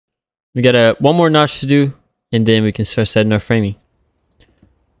We got one more notch to do, and then we can start setting our framing.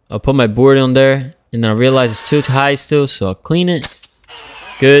 I'll put my board on there, and then I realize it's too high still, so I'll clean it.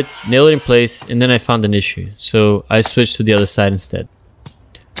 Good, nail it in place, and then I found an issue, so I switched to the other side instead.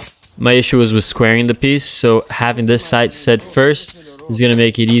 My issue was with squaring the piece, so having this side set first is going to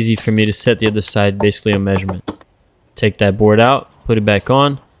make it easy for me to set the other side basically on measurement. Take that board out, put it back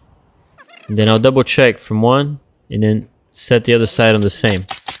on, and then I'll double check from one, and then set the other side on the same.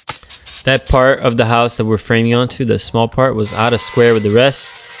 That part of the house that we're framing onto, the small part, was out of square with the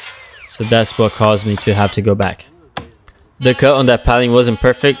rest, so that's what caused me to have to go back. The cut on that paneling wasn't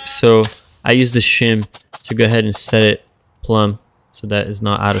perfect, so I used the shim to go ahead and set it plumb so that it's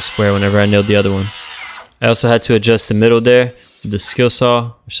not out of square whenever I nailed the other one. I also had to adjust the middle there with the skill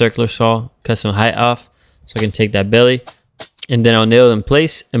saw or circular saw, cut some height off so I can take that belly, and then I'll nail it in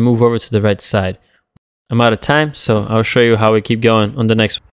place and move over to the right side. I'm out of time, so I'll show you how we keep going on the next one.